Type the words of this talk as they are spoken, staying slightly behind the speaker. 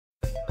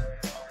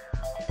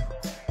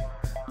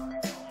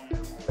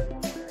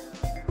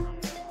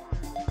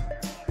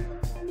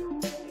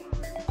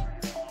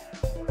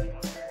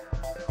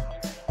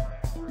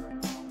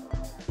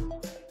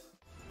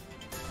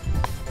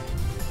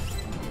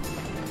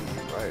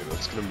Alright,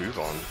 let's get a move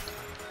on.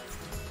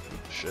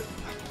 Shit.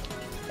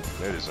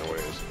 There's no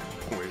way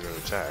to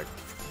attack.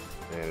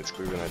 And it's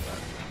clear that I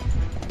died.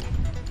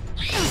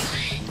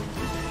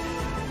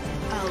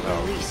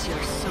 I'll release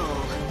your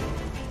soul.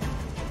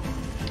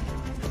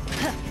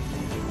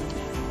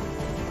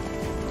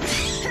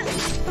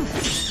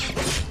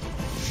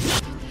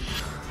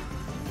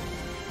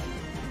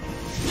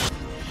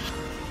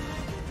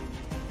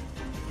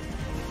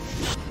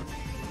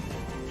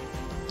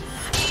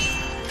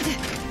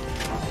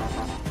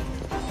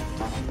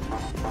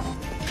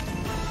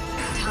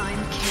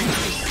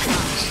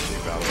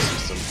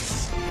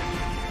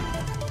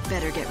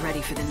 Better get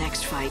ready for the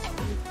next fight.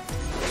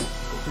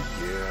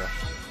 Yeah.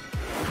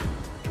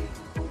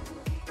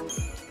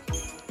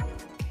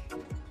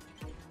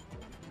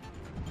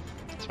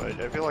 So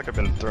I feel like I've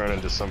been thrown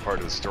into some part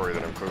of the story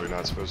that I'm clearly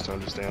not supposed to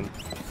understand.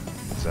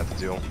 Is that the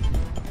deal?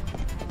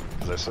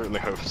 Because I certainly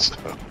hope so.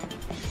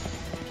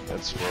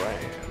 That's where I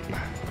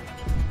am.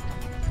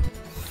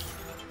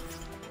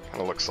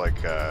 Kinda looks like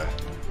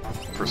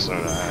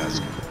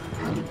Persona-esque.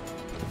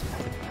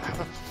 How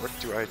the frick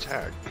do I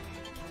attack?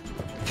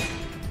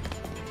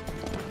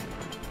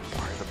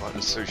 The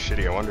button's so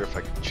shitty, I wonder if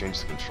I could change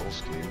the control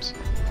schemes.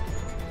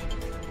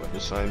 Button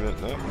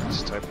assignment, no,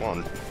 just type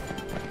 1.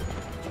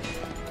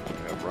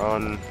 Yeah,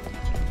 run.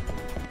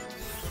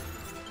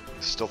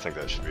 Still think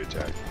that should be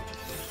attack.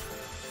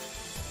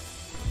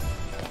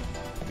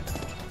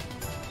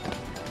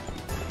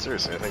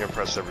 Seriously, I think I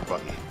pressed every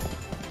button.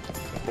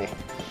 Am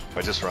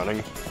I just running?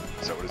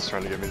 Is that what it's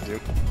trying to get me to do?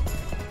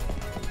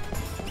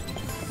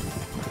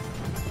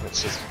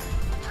 It's just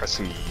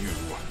pressing U.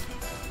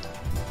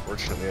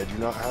 Fortunately, I do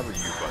not have a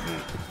U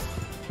button.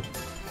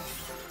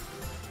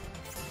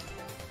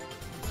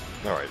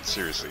 Alright,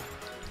 seriously.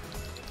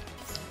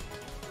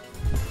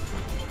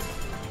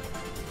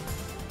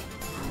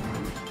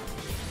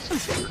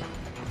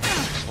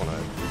 Just wanna...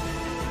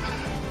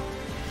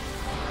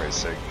 For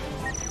Christ's sake.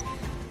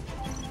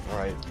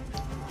 Alright.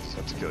 Just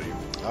have to kill you.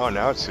 Oh,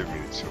 now it's giving me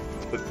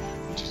the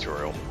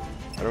tutorial.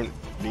 I don't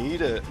need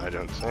it, I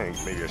don't think.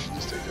 Maybe I should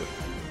just take it.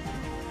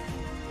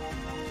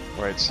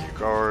 Alright, so you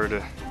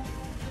guard.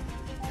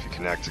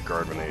 Connect to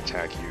guard when they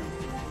attack you,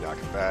 knock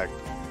it back.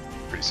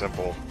 Pretty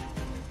simple.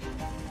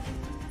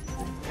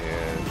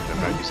 And I'm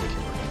not using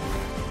keyboard.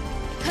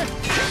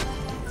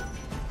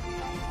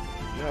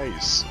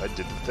 Nice! I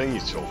did the thing you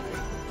told me.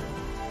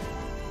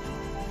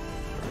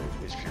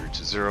 Alright, HP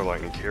reaches 0,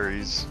 lightning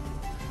carries.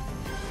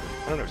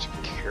 I don't know if she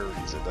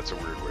carries it, that's a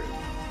weird way of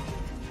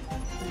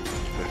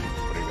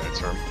putting that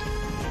term.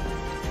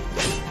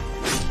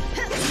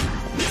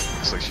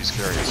 Looks like she's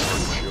carrying a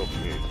sword and shield to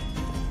me.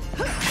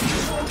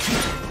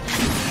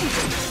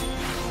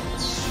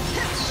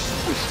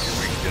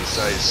 Weak against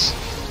ice.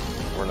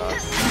 Or not.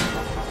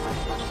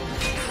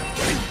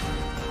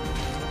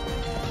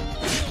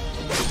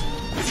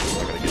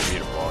 Not gonna get me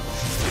to block.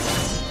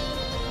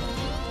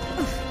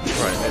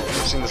 Right,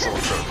 I've seen this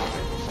little critical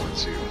thing before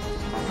too.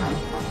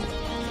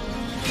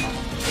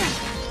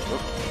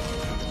 Oop,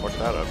 fuck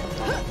that up.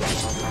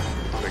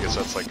 I guess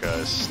that's like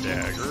a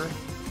stagger.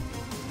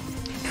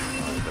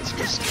 That's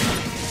just.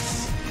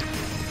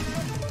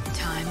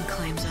 Time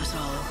claims us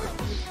all.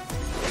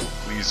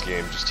 Please,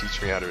 game, just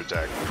teach me how to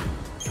attack.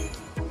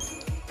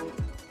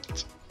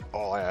 That's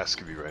all I ask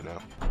of you right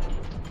now.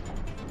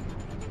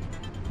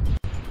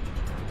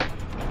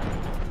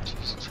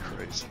 Jesus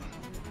Christ.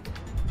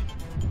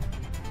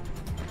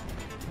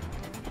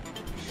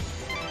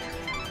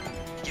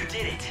 You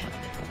did it.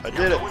 I did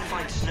it. Go and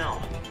find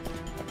Snow.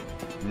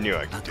 Knew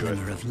I could do it. A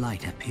glimmer of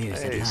light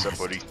appears at Hey, last. what's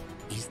up, buddy?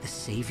 Is the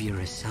savior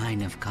a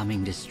sign of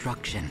coming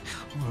destruction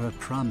or a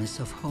promise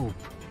of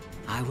hope?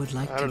 I would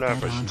like to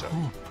bet on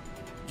hope.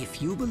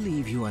 If you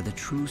believe you are the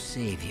true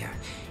savior,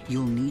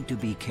 you'll need to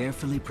be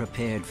carefully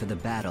prepared for the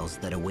battles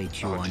that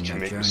await you on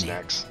your journey.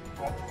 Snacks?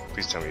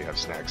 Please tell me you have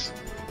snacks.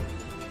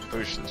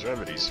 Potions,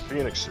 remedies,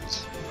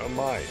 phoenixes. Oh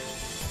my.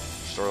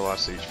 Restore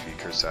lost HP,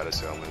 cure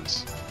status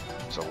ailments.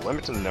 So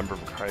limit the number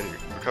of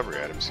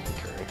recovery items you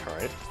can carry.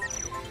 Alright.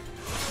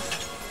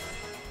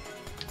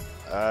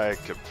 I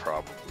could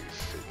probably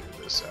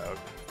figure this out.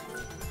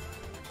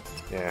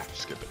 Yeah,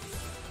 skip it.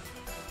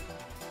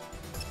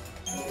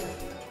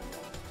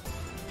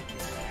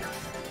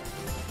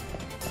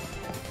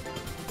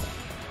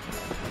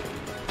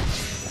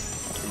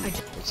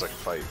 It's like a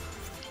fight.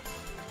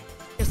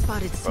 I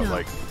spotted Snow. But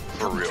like, for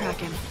Help me real. track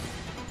him.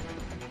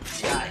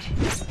 Got it.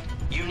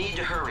 You need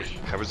to hurry.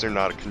 How is there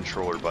not a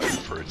controller button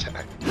for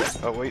attack?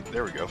 Oh wait,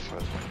 there we go.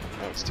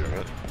 Now it's doing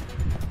it.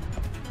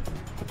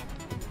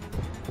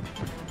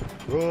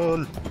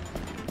 Run!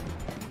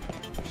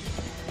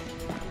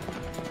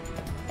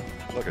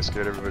 Look, I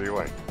scared everybody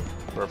away.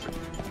 Perfect.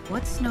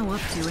 What's Snow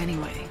up to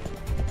anyway?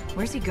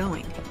 Where's he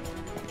going?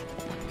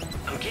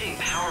 I'm getting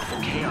powerful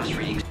chaos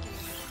readings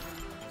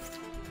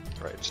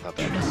Right, it's not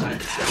that inside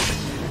the palace.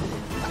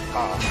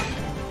 Ah.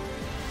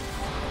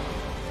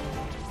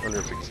 Wonder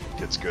if it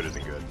gets gooder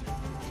than good.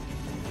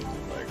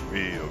 Like,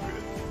 real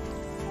good.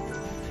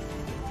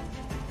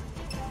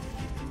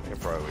 I can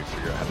probably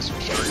figure out how to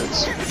switch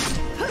targets.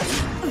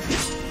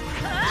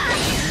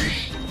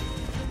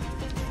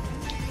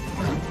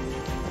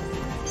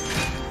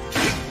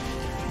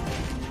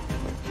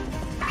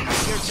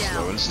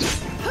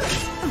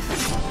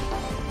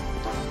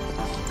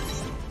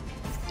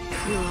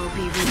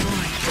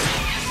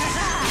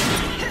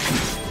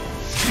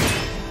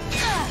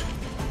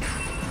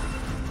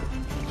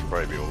 Should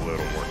probably be a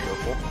little more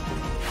careful.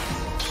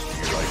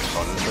 You like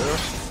thunder?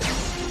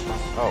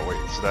 Oh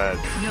wait, so that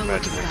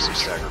magic makes you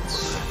stagger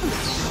quicker.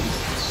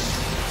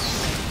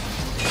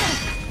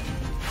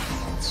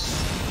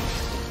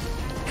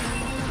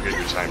 Get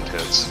your timed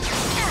hits.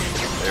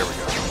 There we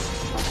go.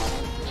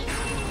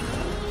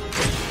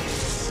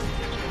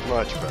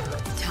 Much better.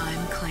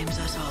 Time claims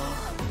us all.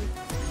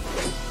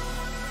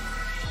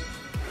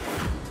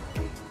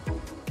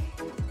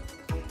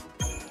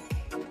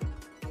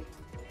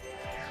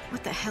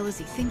 What the hell is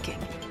he thinking?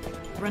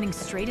 Running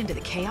straight into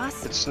the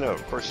chaos? It's snow,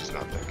 of course he's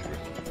not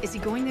thinking. Is he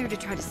going there to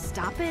try to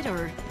stop it,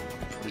 or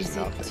is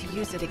it to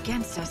use it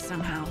against us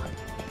somehow?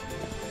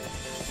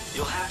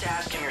 You'll have to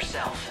ask him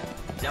yourself.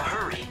 Now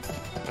hurry.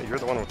 Hey, you're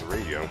the one with the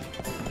radio.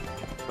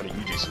 Why don't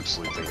you do some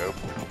sleuthing, Hope?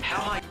 How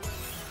high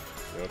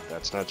Nope,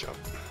 that's not jump.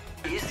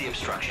 is the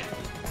obstruction?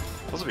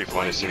 This will be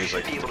fun as soon as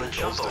I be able to get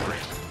jump over it.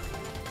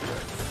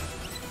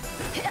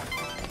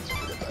 Let's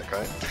forget that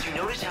guy. Did you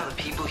notice how the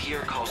people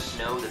here call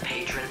Snow the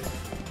patron?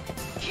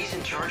 He's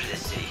in charge of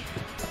this city,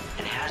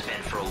 and has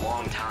been for a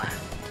long time.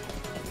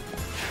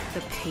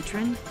 The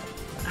patron?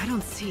 I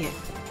don't see it.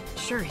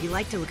 Sure, he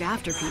liked to look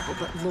after people,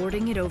 but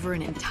lording it over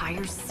an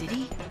entire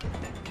city?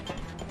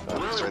 Well,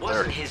 He's it right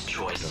wasn't there. his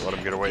choice. Don't let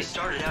him get away. He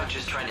started out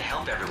just trying to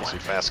help everyone, He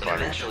fast and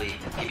climbing. eventually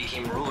he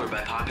became ruler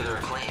by popular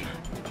acclaim.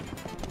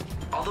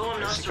 Although I'm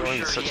not He's so going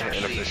in sure such he an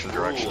actually inefficient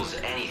direction. rules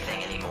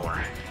anything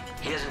anymore.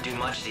 He doesn't do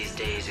much these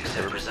days except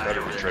Better- preside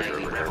better over be the trigger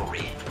nightly over here.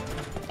 revelry.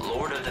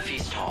 Lord of the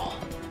Feast Hall.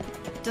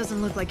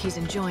 Doesn't look like he's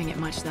enjoying it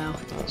much, though.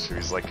 Oh, so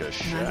he's like a When I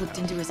shadow. looked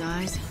into his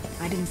eyes,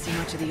 I didn't see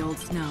much of the old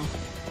Snow.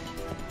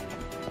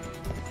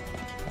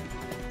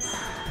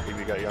 Maybe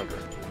he got younger.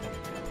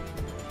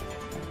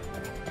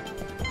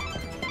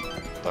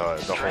 The whole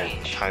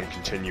Strange. time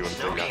continuum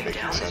Snow thing not came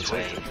making down sense. this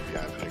way. Anything could be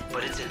happening.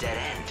 But it's a dead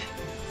end.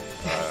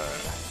 Yeah.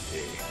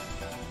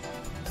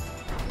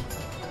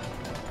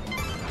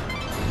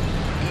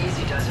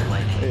 Easy does it,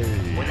 Lightning. Hey.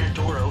 When that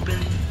door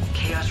opened,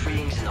 chaos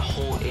readings in the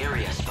whole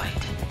area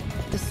spiked.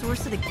 The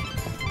source of the...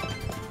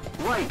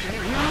 Right, can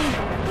you hear me?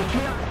 The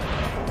chaos...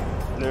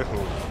 No.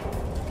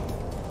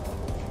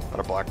 Not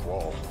a black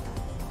wall.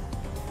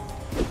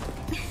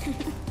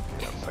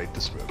 Yeah, fight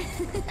the smoke.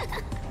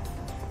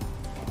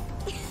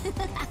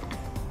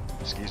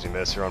 Excuse me,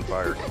 miss, you're on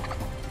fire.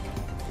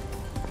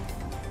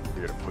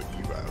 We're gonna put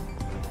you out.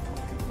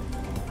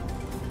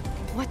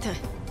 What the...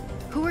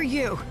 Who are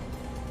you?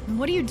 And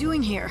what are you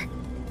doing here?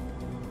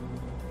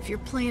 If you're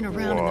playing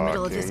around in the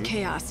middle of this Walking.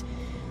 chaos,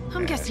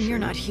 I'm guessing you're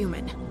not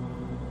human.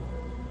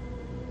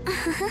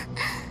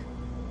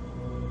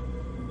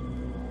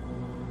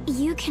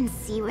 You can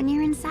see when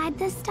you're inside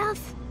this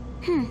stuff?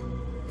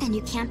 Then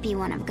you can't be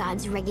one of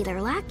God's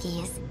regular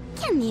lackeys,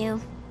 can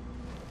you?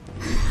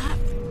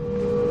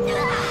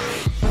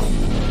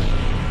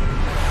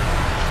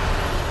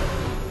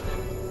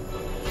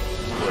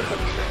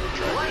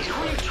 Light,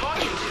 who are you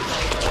talking to?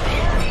 The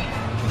enemy!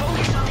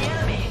 Focus on the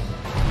enemy!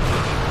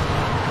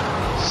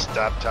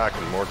 Stop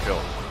talking, more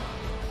killing.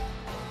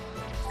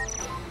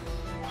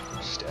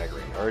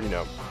 Staggering. I already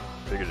know.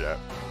 Figured it out.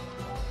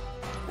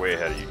 Way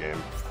ahead of you,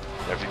 game.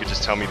 Now, if you could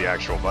just tell me the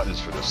actual buttons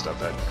for this stuff,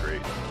 that'd be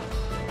great.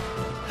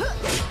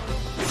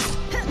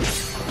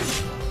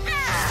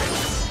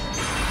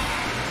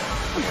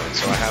 And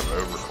so I have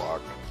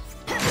overclock.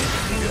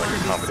 Maybe like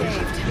a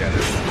combination. Yeah,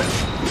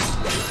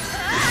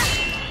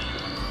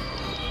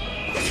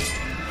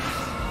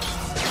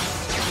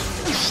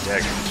 there's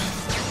stagger.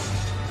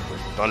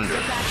 With thunder.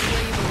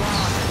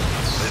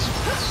 This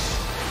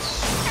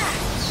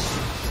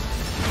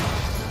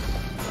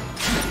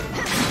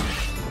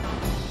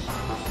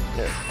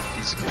yeah,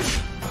 piece of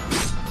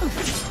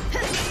cake.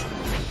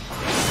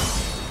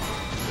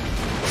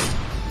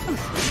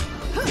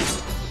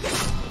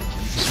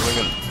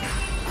 Swinging.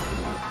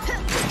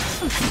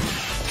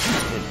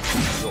 In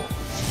your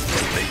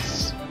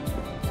face.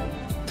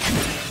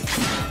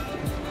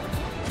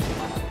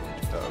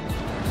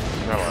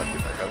 Not allowed to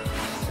get back up.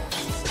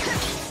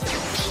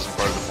 This isn't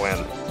part of the plan.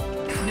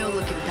 No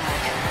looking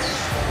back.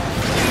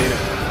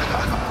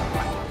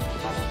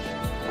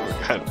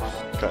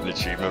 Got an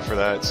achievement for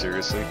that?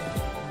 Seriously?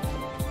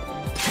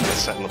 I'm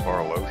setting the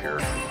bar low here.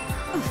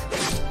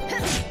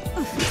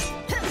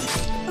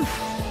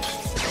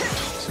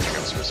 So you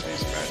can supposed to be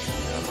some magic.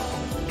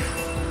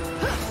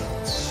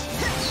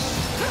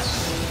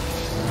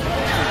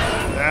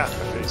 Ah,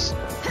 my face.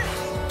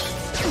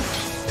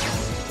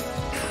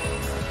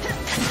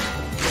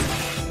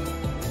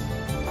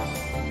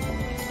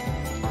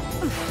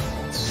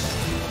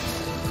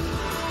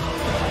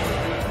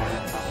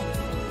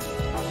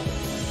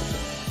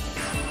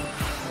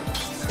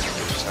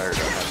 Tired of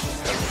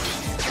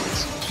having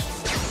points.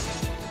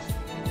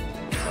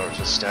 Oh,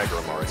 just stagger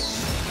them already.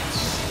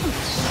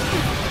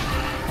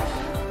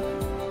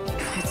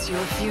 It's your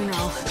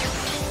funeral.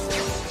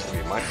 It's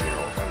gonna be my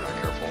funeral if I'm not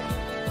careful.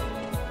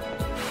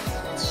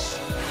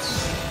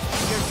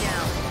 You're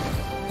down.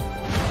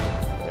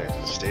 Yeah,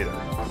 stay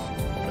there.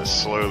 gonna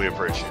slowly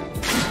approach you.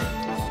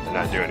 And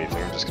not do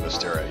anything, I'm just gonna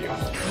stare at you.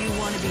 You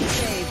want to be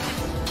saved.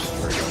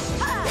 There we go.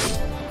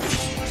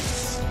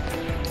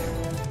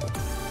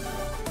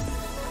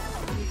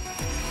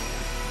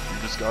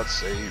 You just got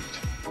saved.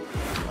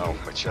 Oh,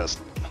 my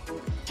chest.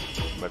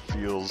 My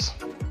feels.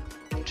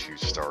 2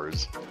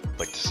 stars. I'd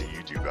like to see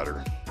you do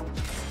better.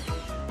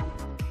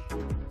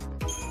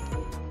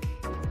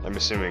 I'm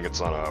assuming it's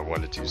on a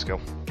 1 to 2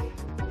 scale.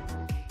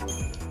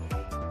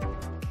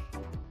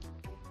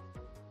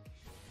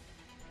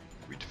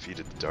 We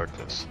defeated the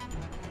darkness.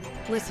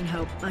 Listen,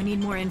 Hope, I need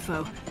more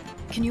info.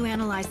 Can you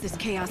analyze this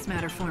chaos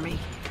matter for me?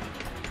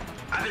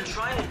 I've been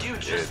trying to do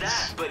just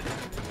that, but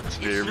it's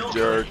very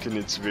dark and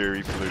it's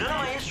very fluid. None of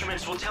my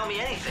instruments will tell me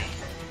anything.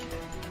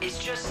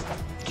 It's just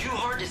too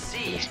hard to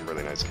see. Some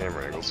really nice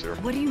camera angles here.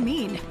 What do you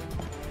mean?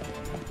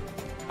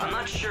 I'm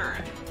not sure.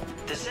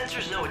 The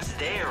sensors know it's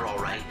there, all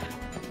right.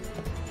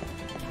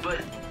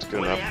 But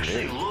when they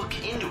actually look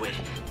into it,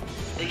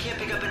 they can't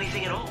pick up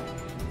anything at all.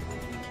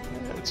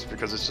 It's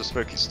because it's just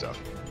smoky stuff.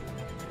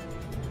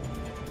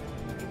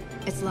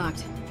 It's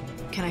locked.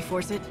 Can I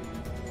force it?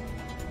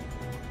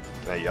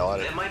 Can I yell at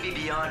it? That might be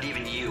beyond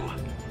even you.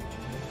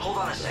 Hold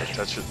on a second.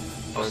 Touch it.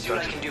 I'll see what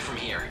I can do from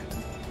here.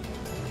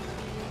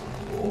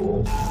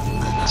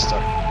 It's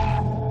stuck.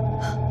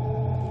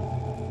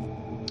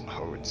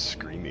 Oh, it's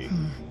screamy.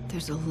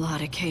 There's a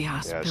lot of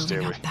chaos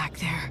building up back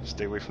there.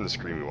 Stay away from the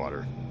screamy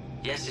water.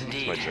 Yes,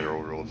 indeed. That's my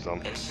general rule of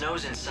thumb. And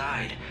Snow's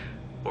inside,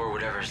 or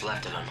whatever's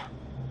left of him.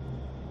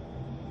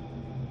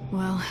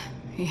 Well,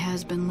 he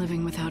has been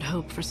living without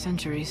hope for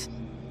centuries.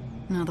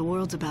 Now the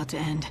world's about to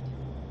end.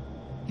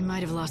 He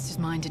might have lost his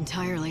mind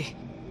entirely.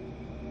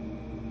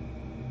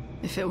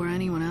 If it were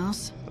anyone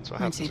else,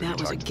 I'd say that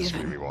was a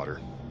given. Water.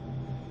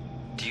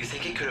 Do you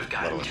think it could have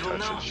gotten to him,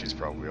 though? She's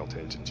probably all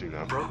tainted too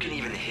now. Broken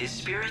even his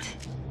spirit?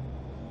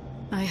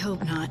 I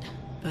hope not,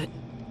 but...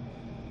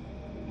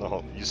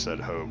 Well, you said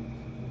hope.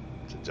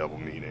 It's a double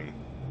meaning.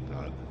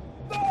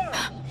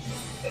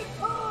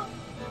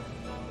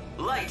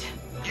 Light!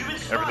 You've been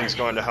spotted. Everything's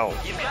going to hell.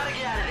 You've got to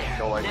get out of there.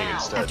 Kill lightning now.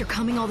 instead. After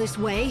coming all this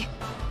way?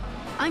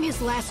 I'm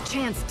his last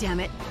chance, damn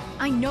it.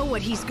 I know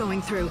what he's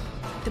going through.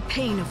 The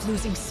pain of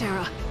losing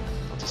Sarah.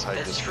 I'll just hide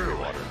this true.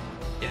 Water.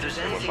 If there's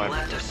anything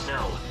left of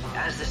Snow,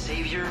 as the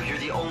savior, you're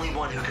the only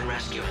one who can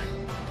rescue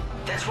him.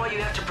 That's why you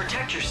have to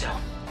protect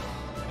yourself.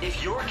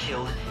 If you're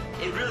killed,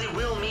 it really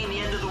will mean the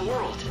end of the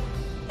world.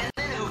 And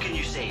then who can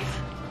you save?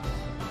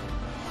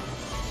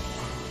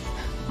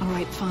 All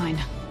right, fine.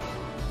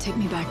 Take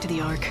me back to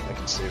the Ark. I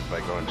can save by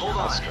going to Hold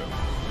on. Costco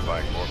and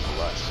buying more for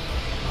less.